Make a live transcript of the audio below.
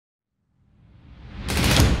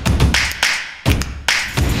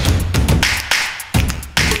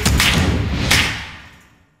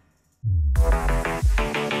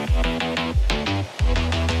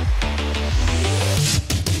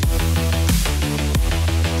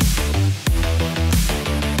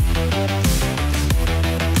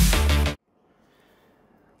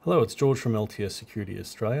Hello, it's George from LTS Security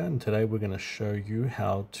Australia, and today we're going to show you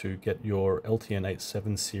how to get your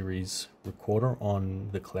LTN87 series recorder on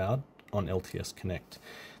the cloud on LTS Connect.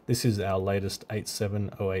 This is our latest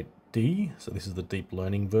 8708D, so this is the deep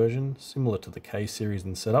learning version, similar to the K Series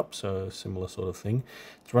in setup, so similar sort of thing.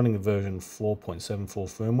 It's running the version 4.74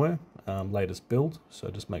 firmware, latest build, so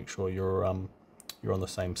just make sure you're on the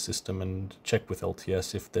same system and check with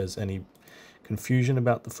LTS if there's any confusion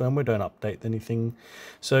about the firmware. Don't update anything.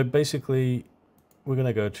 So basically we're going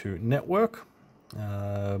to go to network.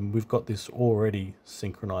 We've got this already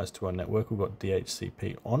synchronized to our network. We've got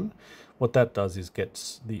DHCP on. What that does is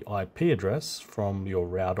gets the IP address from your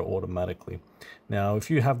router automatically. Now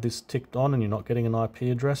if you have this ticked on and you're not getting an IP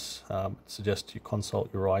address, I suggest you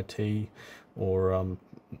consult your IT or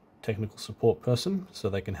technical support person so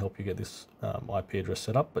they can help you get this IP address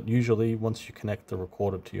set up. But usually once you connect the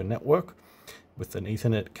recorder to your network with an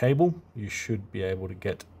Ethernet cable, you should be able to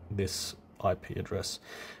get this IP address.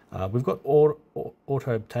 We've got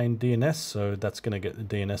auto-obtained DNS, so that's going to get the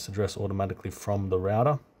DNS address automatically from the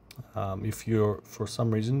router. If you're, for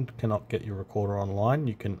some reason, cannot get your recorder online,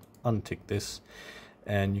 you can untick this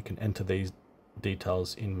and you can enter these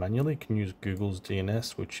details in manually. You can use Google's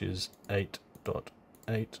DNS, which is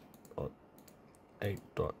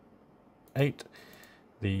 8.8.8.8.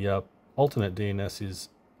 The alternate DNS is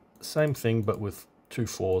same thing but with two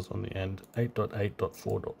 4s on the end,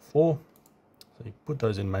 8.8.4.4. So you put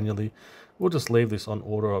those in manually. We'll just leave this on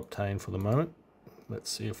auto obtain for the moment.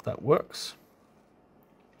 Let's see if that works.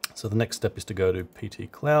 So the next step is to go to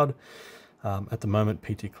PT Cloud. At the moment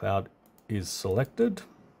PT Cloud is selected.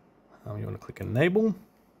 You want to click enable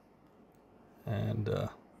and you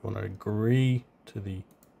want to agree to the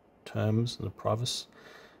terms and the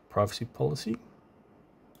privacy policy.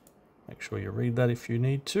 Make sure you read that if you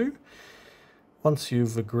need to. Once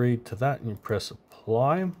you've agreed to that, and you press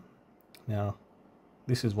apply. Now,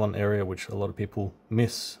 this is one area which a lot of people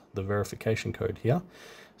miss, the verification code here.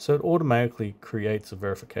 So it automatically creates a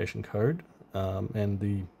verification code and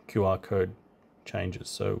the QR code changes.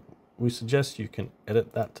 So we suggest you can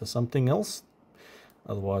edit that to something else.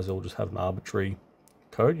 Otherwise, it'll just have an arbitrary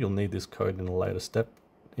code. You'll need this code in a later step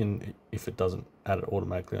if it doesn't add it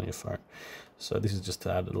automatically on your phone. So this is just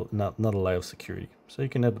to add another layer of security. So you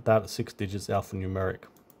can edit that at 6 digits alphanumeric.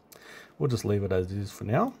 We'll just leave it as it is for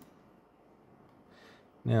now.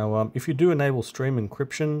 Now, if you do enable stream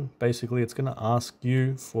encryption, basically it's going to ask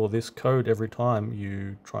you for this code every time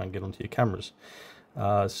you try and get onto your cameras.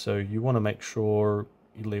 So you want to make sure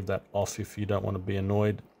you leave that off if you don't want to be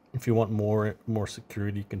annoyed. If you want more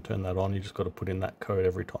security, you can turn that on. You just got to put in that code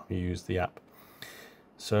every time you use the app.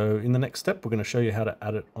 So in the next step, we're going to show you how to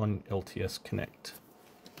add it on LTS Connect.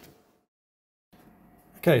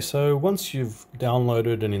 Okay, so once you've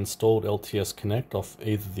downloaded and installed LTS Connect off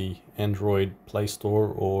either the Android Play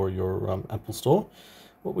Store or your Apple Store,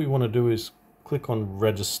 what we want to do is click on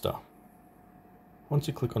register. Once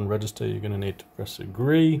you click on register, you're going to need to press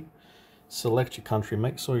agree, select your country.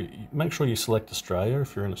 Make sure you select Australia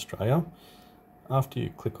if you're in Australia. After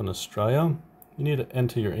you click on Australia, you need to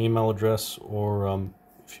enter your email address, or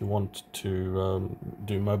if you want to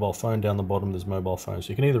do mobile phone, down the bottom there's mobile phone.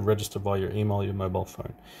 So you can either register via your email or your mobile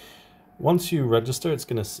phone. Once you register, it's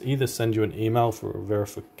going to either send you an email for a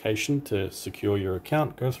verification to secure your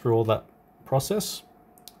account, go through all that process.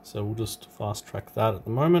 So we'll just fast track that at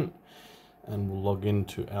the moment and we'll log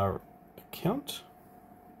into our account.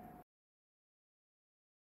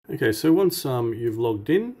 Okay, so once you've logged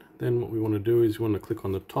in, then what we want to do is we want to click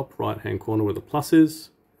on the top right hand corner where the plus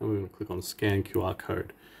is, and we're going to click on scan QR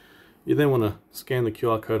code. You then want to scan the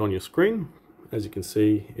QR code on your screen. As you can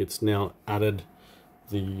see, it's now added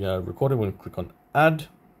the recorder. We're going to click on add,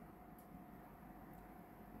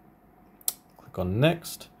 click on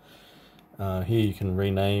next. Here you can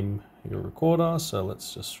rename your recorder, so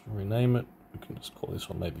let's just rename it. We can just call this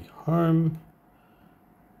one maybe home.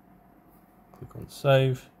 Click on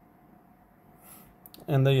save,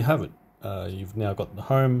 and there you have it. You've now got the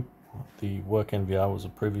home. The work NVR was a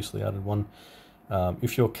previously added one.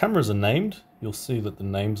 If your cameras are named, you'll see that the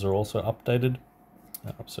names are also updated.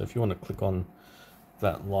 So if you want to click on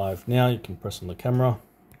that live now, you can press on the camera,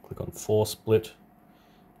 click on 4-split.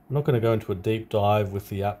 I'm not going to go into a deep dive with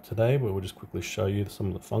the app today, but we'll just quickly show you some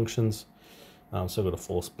of the functions. So I've got a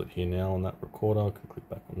 4-split here now on that recorder. I can click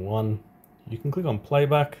back on 1. You can click on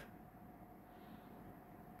playback,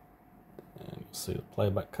 and you'll see the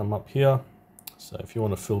playback come up here. So if you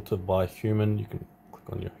want to filter by human, you can click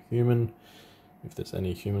on your human. If there's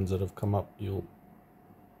any humans that have come up, you'll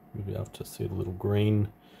be able to see the little green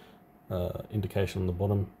indication on the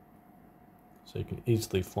bottom. So you can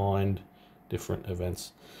easily find different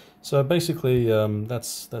events. So basically,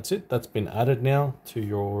 that's it. That's been added now to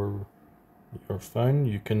your phone.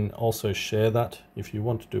 You can also share that if you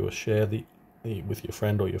want to do a share with your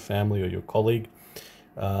friend or your family or your colleague.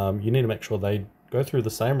 You need to make sure they go through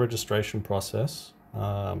the same registration process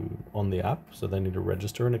on the app. So they need to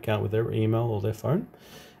register an account with their email or their phone.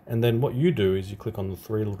 And then what you do is you click on the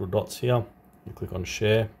three little dots here, you click on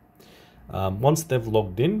share. Once they've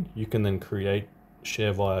logged in, you can then create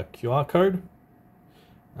share via QR code.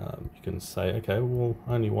 You can say, okay, well,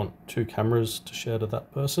 I only want 2 cameras to share to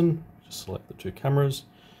that person. Just select the 2 cameras.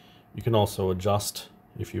 You can also adjust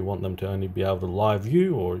if you want them to only be able to live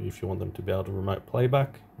view or if you want them to be able to remote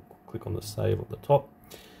playback. Click on the save at the top,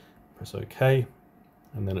 press OK,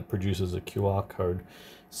 and then it produces a QR code.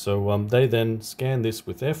 So they then scan this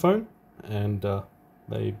with their phone, and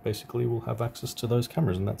they basically will have access to those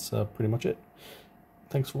cameras, and that's pretty much it.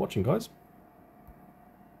 Thanks for watching, guys.